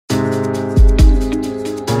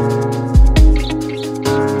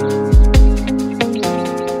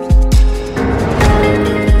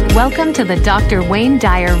Welcome to the Dr. Wayne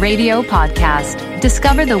Dyer radio podcast.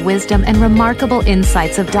 Discover the wisdom and remarkable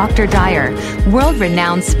insights of Dr. Dyer,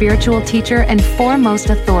 world-renowned spiritual teacher and foremost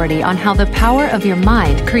authority on how the power of your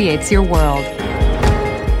mind creates your world.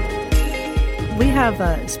 We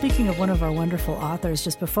have, speaking of one of our wonderful authors,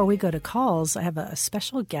 just before we go to calls, I have a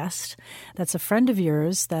special guest that's a friend of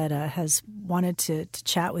yours that has wanted to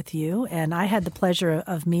chat with you. And I had the pleasure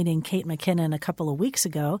of meeting Kate McKinnon a couple of weeks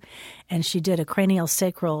ago, and she did a cranial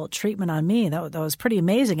sacral treatment on me. That was pretty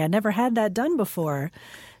amazing. I'd never had that done before.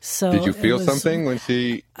 So did you feel something when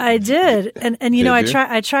she? I did, and you know,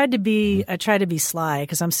 I tried to be sly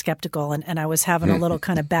because I'm skeptical, and I was having a little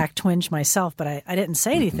kind of back twinge myself, but I didn't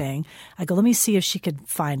say anything. I go, let me see if she could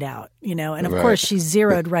find out, you know, and of course she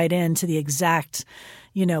zeroed right into the exact,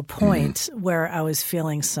 you know, point where I was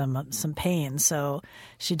feeling some pain. So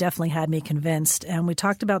she definitely had me convinced, and we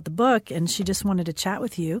talked about the book, and she just wanted to chat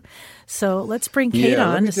with you. So let's bring Kate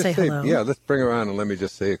on to say hello. Yeah, let's bring her on, and let me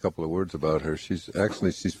just say a couple of words about her. She's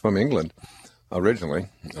from England originally,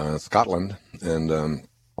 Scotland, and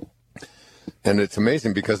it's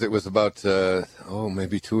amazing because it was about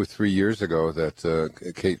maybe 2 or 3 years ago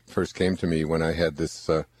that Kate first came to me when I had this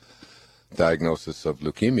diagnosis of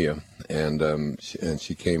leukemia, and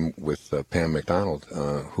she came with Pam McDonald,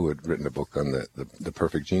 who had written a book on the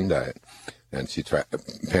perfect gene diet, and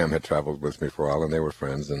Pam had traveled with me for a while, and they were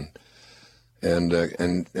friends, and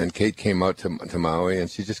Kate came out to Maui, and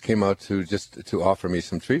she just came out to offer me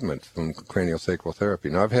some treatment from cranial sacral therapy.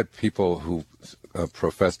 Now, I've had people who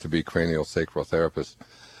profess to be cranial sacral therapists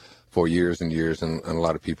for years and years, and a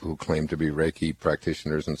lot of people who claim to be Reiki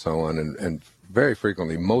practitioners and so on, and very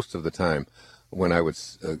frequently, most of the time, when I would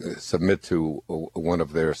submit to one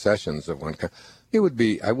of their sessions of one kind,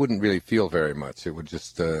 I wouldn't really feel very much. It would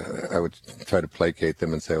just, I would try to placate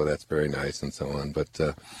them and say, oh, that's very nice and so on. But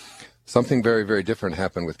something very, very different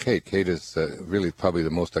happened with Kate. Kate is really probably the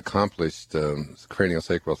most accomplished cranial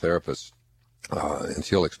sacral therapist, and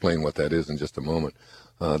she'll explain what that is in just a moment,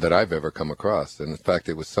 that I've ever come across. And in fact,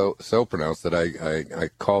 it was so pronounced that I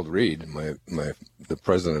called Reed, the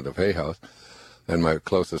president of Hay House, and my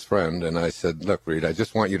closest friend, and I said, look, Reed, I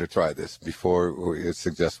just want you to try this before we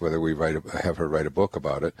suggest whether we have her write a book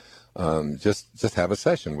about it. Just have a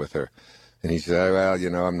session with her. And he said, well, you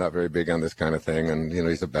know, I'm not very big on this kind of thing. And, you know,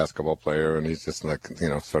 he's a basketball player, and he's just like, you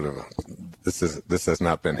know, sort of, this has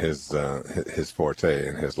not been his forte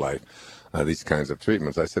in his life, these kinds of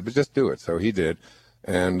treatments. I said, but just do it. So he did.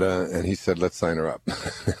 And he said, let's sign her up.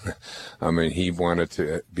 I mean, he wanted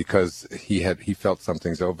to, because he felt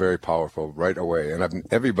something so very powerful right away. And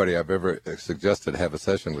everybody I've ever suggested have a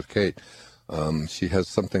session with Kate, she has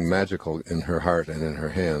something magical in her heart and in her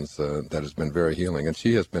hands that has been very healing. And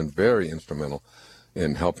she has been very instrumental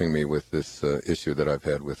in helping me with this issue that I've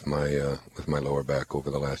had with my lower back over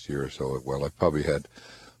the last year or so. Well, I've probably had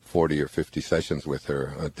 40 or 50 sessions with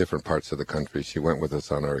her, different parts of the country. She went with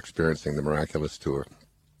us on our Experiencing the Miraculous tour,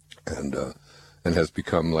 and has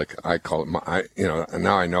become, like I call it, and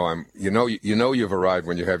now I know you've arrived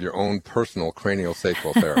when you have your own personal cranial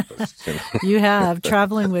sacral therapist. You know? You have,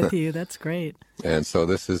 traveling with you. That's great. And so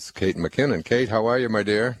this is Kate McKinnon. Kate, how are you, my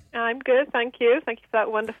dear? I'm good, thank you. Thank you for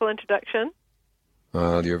that wonderful introduction.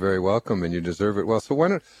 You're very welcome, and you deserve it. Well, so why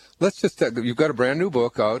don't let's just you've got a brand new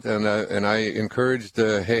book out, and I encouraged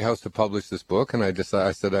Hay House to publish this book, and I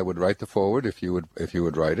said I would write the foreword if you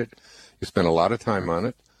would write it. You spent a lot of time on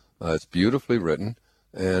it. It's beautifully written,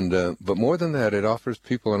 and but more than that, it offers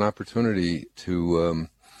people an opportunity to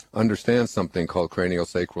understand something called cranial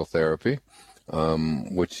sacral therapy,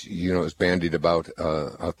 which is bandied about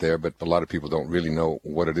out there, but a lot of people don't really know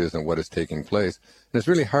what it is and what is taking place, and it's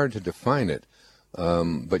really hard to define it.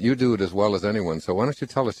 But you do it as well as anyone. So why don't you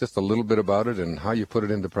tell us just a little bit about it and how you put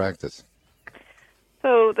it into practice?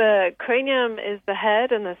 So the cranium is the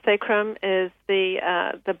head, and the sacrum is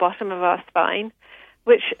the bottom of our spine,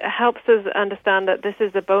 which helps us understand that this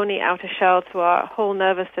is the bony outer shell to our whole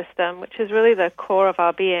nervous system, which is really the core of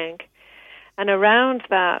our being. And around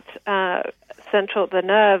that the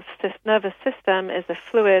nervous system is a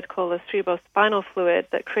fluid called the cerebrospinal fluid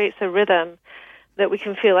that creates a rhythm that we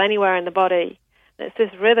can feel anywhere in the body. It's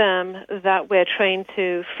this rhythm that we're trained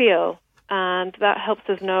to feel, and that helps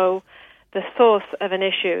us know the source of an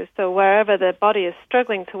issue. So wherever the body is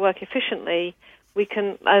struggling to work efficiently, we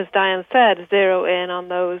can, as Diane said, zero in on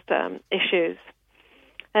those issues.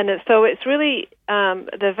 And so it's really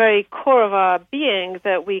the very core of our being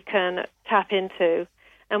that we can tap into.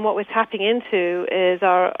 And what we're tapping into is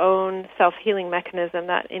our own self-healing mechanism,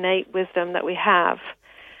 that innate wisdom that we have.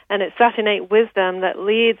 And it's that innate wisdom that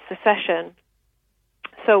leads the session.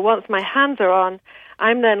 So once my hands are on,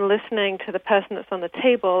 I'm then listening to the person that's on the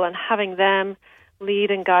table and having them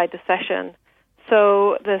lead and guide the session.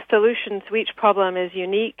 So the solution to each problem is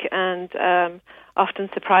unique and often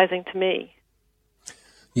surprising to me.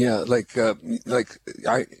 Yeah,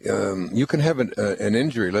 you can have an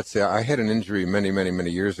injury. Let's say I had an injury many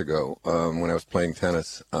years ago when I was playing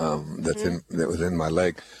tennis. That was in my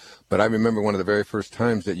leg. But I remember one of the very first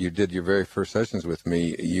times that you did your very first sessions with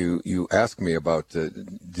me. You asked me about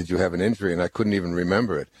did you have an injury, and I couldn't even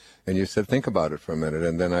remember it. And you said, think about it for a minute.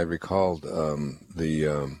 And then I recalled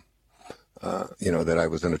that I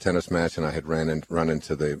was in a tennis match and I had run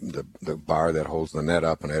into the bar that holds the net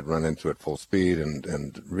up, and I had run into it full speed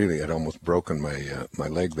and really had almost broken my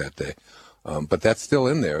leg that day. But that's still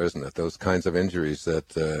in there, isn't it? Those kinds of injuries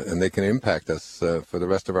and they can impact us for the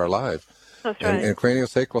rest of our lives. That's right. And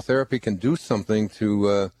craniosacral therapy can do something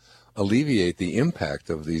to alleviate the impact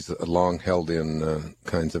of these long-held-in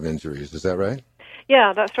kinds of injuries. Is that right?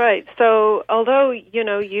 Yeah, that's right. So although,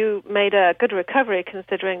 you made a good recovery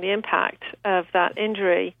considering the impact of that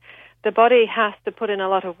injury, the body has to put in a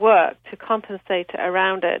lot of work to compensate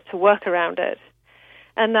around it, to work around it.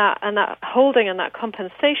 And that holding and that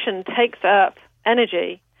compensation takes up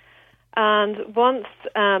energy. And once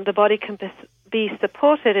the body can be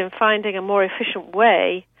supported in finding a more efficient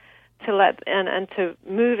way to and to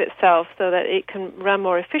move itself so that it can run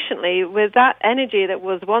more efficiently, with that energy that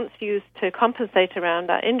was once used to compensate around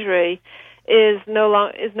that injury is no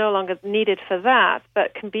longer needed for that,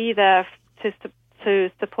 but can be there to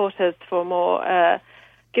support us for more,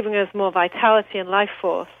 giving us more vitality and life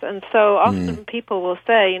force. And so often people will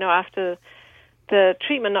say, after the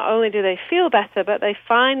treatment, not only do they feel better, but they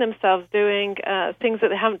find themselves doing things that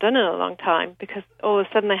they haven't done in a long time because all of a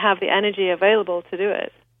sudden they have the energy available to do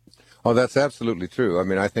it. Oh, that's absolutely true. I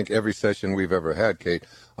mean, I think every session we've ever had, Kate,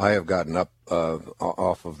 I have gotten up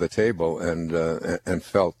off of the table and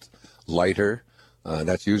felt lighter.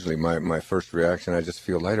 That's usually my first reaction. I just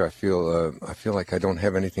feel lighter. I feel like I don't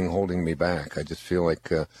have anything holding me back. I just feel like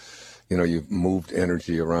you've moved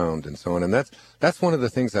energy around and so on. And that's one of the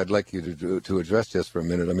things I'd like you to address just for a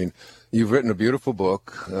minute. I mean, you've written a beautiful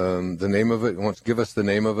book. The name of it. Give us the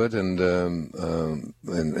name of it and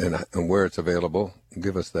where it's available.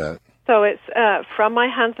 Give us that. So it's From My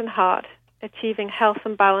Hands and Heart, Achieving Health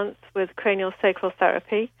and Balance with Cranial Sacral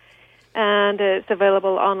Therapy. And it's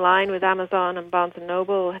available online with Amazon and Barnes &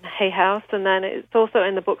 Noble and Hay House. And then it's also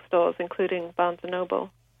in the bookstores, including Barnes & Noble.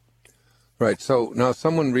 Right. So now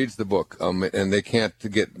someone reads the book and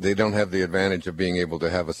they don't have the advantage of being able to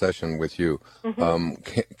have a session with you.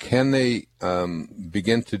 Can they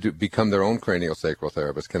begin to become their own craniosacral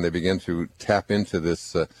therapist? Can they begin to tap into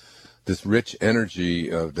this rich energy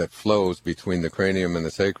that flows between the cranium and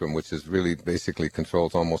the sacrum, which is really basically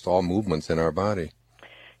controls almost all movements in our body?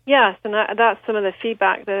 Yes, and that's some of the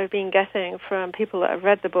feedback that I've been getting from people that have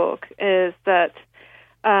read the book is that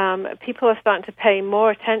people are starting to pay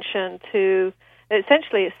more attention to,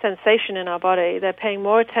 essentially, it's sensation in our body. They're paying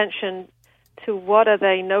more attention to what are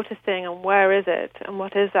they noticing and where is it and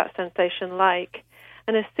what is that sensation like.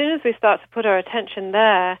 And as soon as we start to put our attention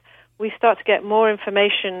there, we start to get more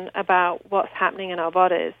information about what's happening in our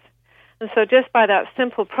bodies. And so just by that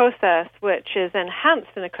simple process, which is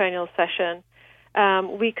enhanced in a cranial session,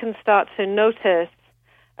 we can start to notice,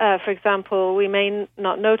 for example, we may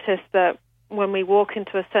not notice that when we walk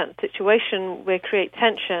into a certain situation, we create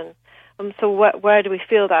tension. So where do we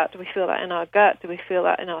feel that? Do we feel that in our gut? Do we feel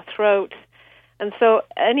that in our throat? And so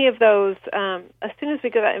any of those, as soon as we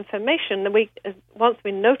get that information, then once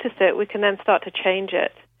we notice it, we can then start to change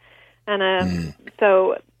it. And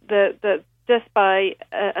so just by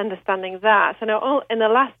understanding that, and in the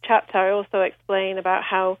last chapter, I also explain about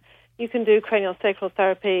how you can do cranial sacral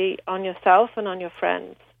therapy on yourself and on your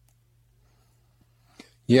friends.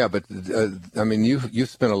 Yeah, but I mean, you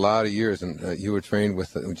spent a lot of years, and you were trained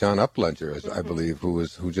with John Upledger, I believe,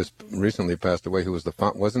 who just recently passed away. Who was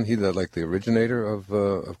wasn't he the originator of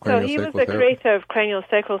cranial sacral therapy? So he was the creator of cranial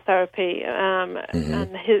sacral therapy,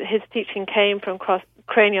 and his teaching came from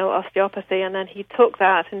cranial osteopathy, and then he took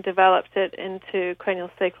that and developed it into cranial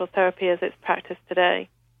sacral therapy as it's practiced today.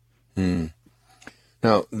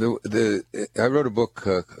 Now, I wrote a book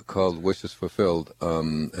called Wishes Fulfilled,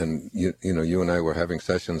 and you and I were having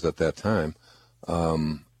sessions at that time,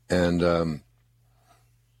 and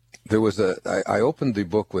there was I opened the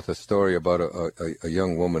book with a story about a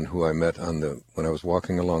young woman who I met when I was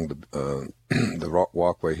walking along the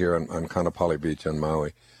walkway here on Kaanapali Beach on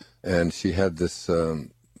Maui, and she had this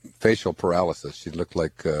facial paralysis. She looked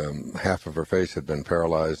like half of her face had been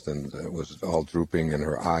paralyzed and was all drooping, and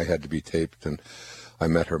her eye had to be taped. And I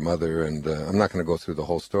met her mother, and I'm not going to go through the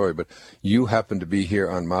whole story, but you happened to be here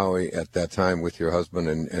on Maui at that time with your husband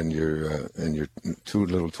and your two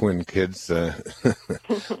little twin kids,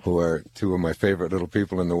 who are two of my favorite little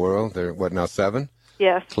people in the world. They're what now, 7?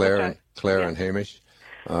 Yes, Claire and Hamish.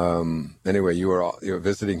 Anyway, you were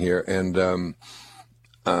visiting here, and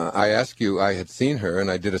I asked you. I had seen her, and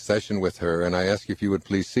I did a session with her, and I asked you if you would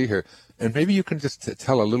please see her. And maybe you can just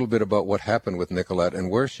tell a little bit about what happened with Nicolette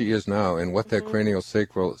and where she is now and what that cranial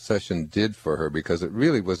sacral session did for her, because it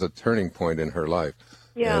really was a turning point in her life.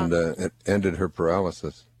 Yeah. And it ended her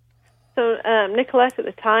paralysis. So Nicolette at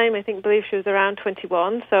the time, I believe she was around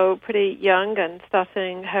 21, so pretty young and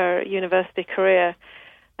starting her university career.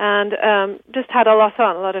 And just had a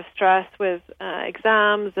lot of stress with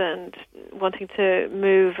exams and wanting to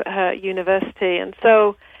move her university. And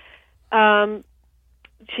so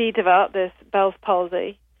she developed this Bell's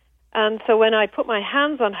palsy. And so when I put my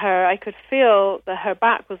hands on her, I could feel that her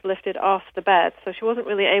back was lifted off the bed. So she wasn't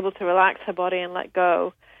really able to relax her body and let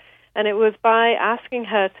go. And it was by asking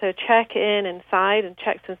her to check inside and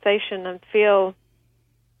check sensation and feel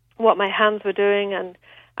what my hands were doing, and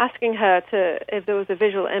asking her if there was a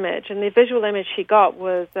visual image. And the visual image she got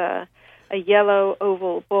was a yellow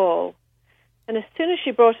oval ball. And as soon as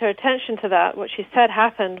she brought her attention to that, what she said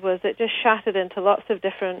happened was it just shattered into lots of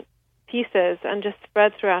different pieces and just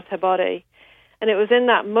spread throughout her body. And it was in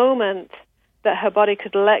that moment that her body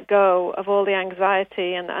could let go of all the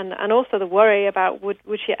anxiety and also the worry about would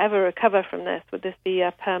she ever recover from this? Would this be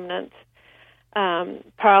a permanent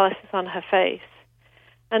paralysis on her face?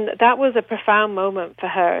 And that was a profound moment for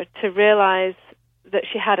her to realize that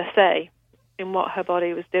she had a say in what her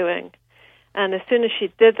body was doing. And as soon as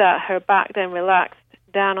she did that, her back then relaxed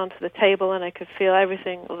down onto the table, and I could feel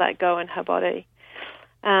everything let go in her body.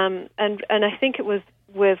 And I think it was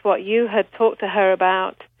with what you had talked to her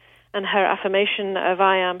about and her affirmation of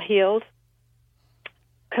I am healed,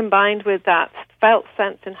 combined with that felt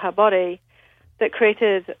sense in her body, that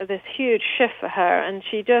created this huge shift for her. And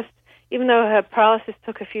she just, even though her paralysis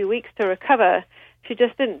took a few weeks to recover, she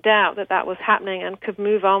just didn't doubt that was happening and could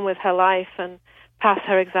move on with her life and pass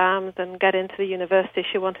her exams and get into the university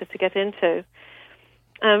she wanted to get into.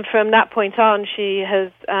 And from that point on, she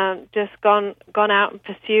has just gone out and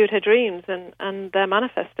pursued her dreams, and they're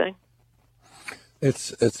manifesting.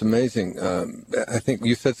 It's amazing. I think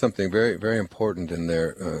you said something very, very important in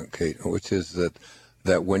there, Kate, which is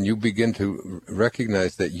that when you begin to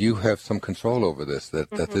recognize that you have some control over this,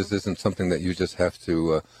 that this isn't something that you just have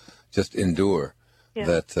to just endure,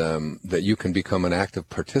 that you can become an active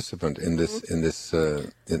participant in this in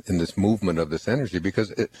this movement of this energy,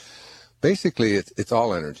 because basically it's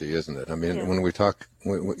all energy, isn't it? I mean, when we talk,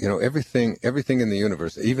 everything in the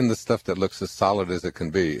universe, even the stuff that looks as solid as it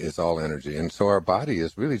can be, is all energy, and so our body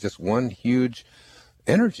is really just one huge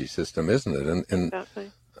energy system, isn't it? And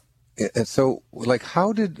exactly. And so, like,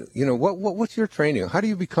 how did, what's your training? How do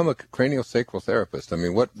you become a cranial sacral therapist? I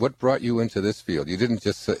mean, what brought you into this field? You didn't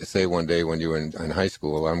just say one day when you were in high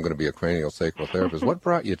school, I'm going to be a cranial sacral therapist. What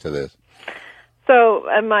brought you to this? So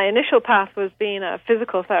my initial path was being a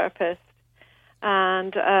physical therapist,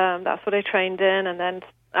 and that's what I trained in. And then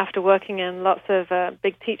after working in lots of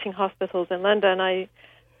big teaching hospitals in London, I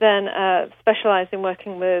then specialized in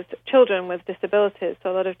working with children with disabilities,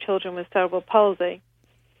 so a lot of children with cerebral palsy.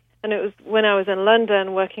 And it was when I was in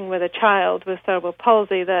London working with a child with cerebral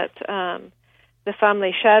palsy that the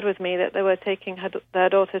family shared with me that they were taking their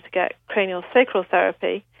daughter to get cranial sacral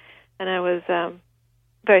therapy. And I was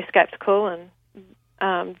very skeptical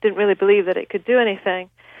and didn't really believe that it could do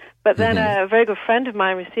anything. But then a very good friend of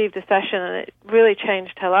mine received a session, and it really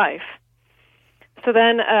changed her life. So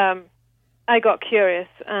then I got curious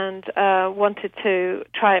and wanted to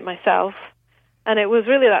try it myself. And it was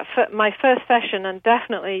really my first session, and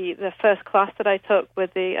definitely the first class that I took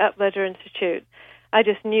with the Upledger Institute. I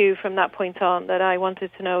just knew from that point on that I wanted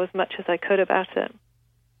to know as much as I could about it.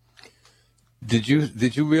 Did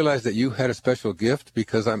you realize that you had a special gift?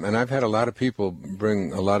 Because I've had a lot of people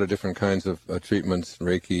bring a lot of different kinds of treatments,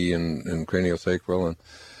 Reiki and craniosacral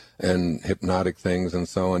and hypnotic things and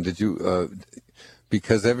so on. Did you?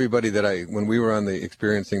 Because everybody when we were on the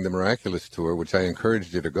Experiencing the Miraculous tour, which I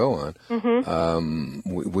encouraged you to go on,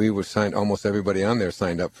 we were almost everybody on there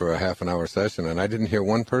signed up for a half-an-hour session, and I didn't hear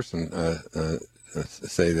one person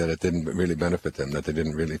say that it didn't really benefit them, that they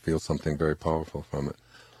didn't really feel something very powerful from it.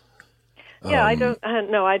 Yeah, I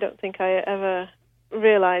don't think I ever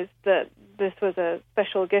realized that this was a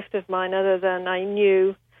special gift of mine, other than I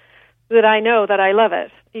knew that I know that I love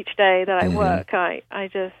it each day that I work. I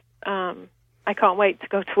just I can't wait to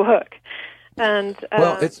go to work. And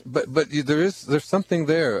well, there's something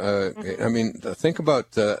there. I mean, think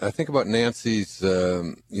about Nancy's.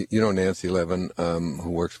 Nancy Levin, who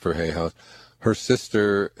works for Hay House. Her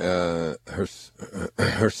sister,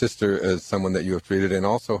 her sister is someone that you have treated, and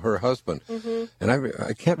also her husband. And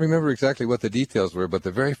I can't remember exactly what the details were, but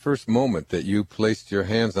the very first moment that you placed your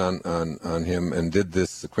hands on him and did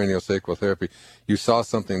this craniosacral therapy, you saw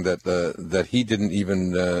something that he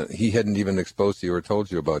hadn't even exposed to you or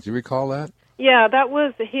told you about. Do you recall that? Yeah, that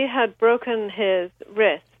was, he had broken his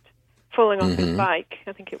wrist falling off his bike,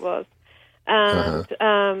 I think it was. And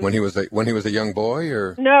when he was a young boy,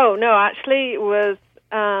 or no, actually it was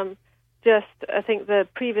just I think the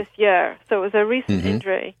previous year, so it was a recent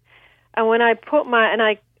injury. And when I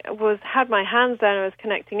had my hands there and I was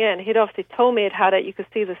connecting in, he'd obviously told me he'd had it. You could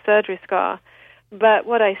see the surgery scar, but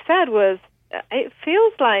what I said was, it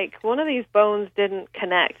feels like one of these bones didn't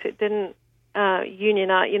connect. It didn't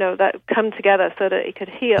unionate, that come together so that it could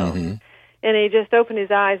heal. And he just opened his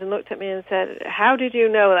eyes and looked at me and said, "How did you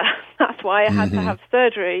know that?" That's why I had to have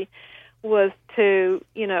surgery, was to,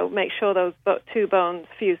 make sure those two bones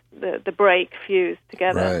fused, the break fused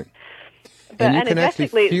together. Right. But and you can actually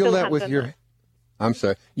feel that with your. I'm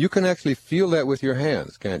sorry. You can actually feel that with your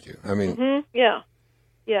hands, can't you? I mean. Yeah.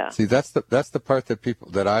 See, that's the part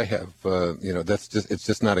that I have. It's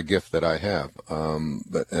just not a gift that I have.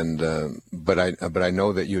 But I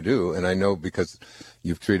know that you do, and I know because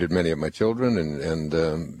you've treated many of my children and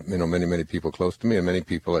many people close to me, and many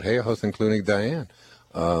people at Hay House, including Diane.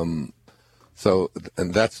 So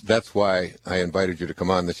that's why I invited you to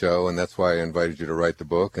come on the show, and that's why I invited you to write the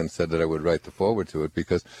book and said that I would write the foreword to it,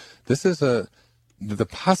 because this is the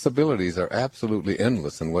possibilities are absolutely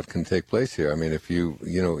endless in what can take place here. I mean, if you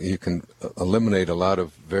can eliminate a lot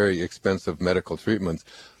of very expensive medical treatments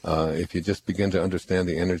if you just begin to understand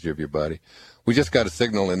the energy of your body. We just got a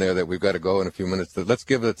signal in there that we've got to go in a few minutes. Let's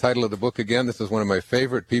give the title of the book again. This is one of my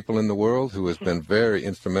favorite people in the world who has been very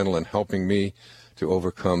instrumental in helping me to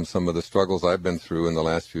overcome some of the struggles I've been through in the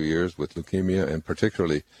last few years with leukemia, and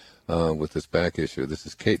particularly with this back issue. This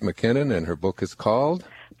is Kate McKinnon, and her book is called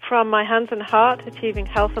From My Hands and Heart, Achieving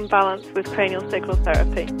Health and Balance with Cranial Sacral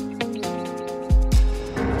Therapy.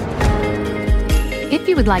 If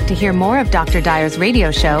you would like to hear more of Dr. Dyer's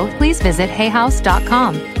radio show, please visit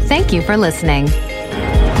hayhouse.com. Thank you for listening.